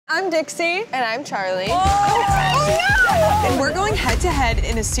I'm Dixie. And I'm Charli. Oh, no! And we're going head-to-head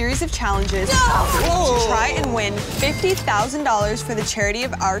in a series of challenges to try and win $50,000 for the charity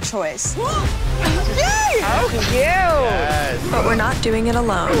of our choice. Yay! Oh, you! Yes. But we're not doing it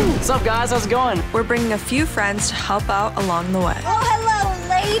alone. What's up, guys? How's it going? We're bringing a few friends to help out along the way. Oh, hello,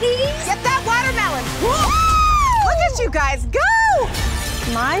 ladies. Get that watermelon. Look at you guys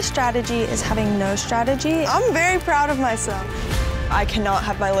go! My strategy is having no strategy. I'm very proud of myself. I cannot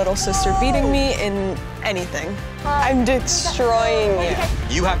have my little sister beating me in anything. I'm destroying you.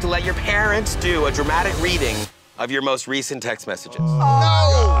 You have to let your parents do a dramatic reading of your most recent text messages.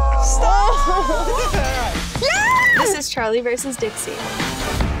 Oh. Stop! Yeah! This is Charli vs. Dixie.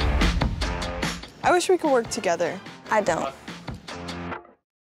 I wish we could work together. I don't.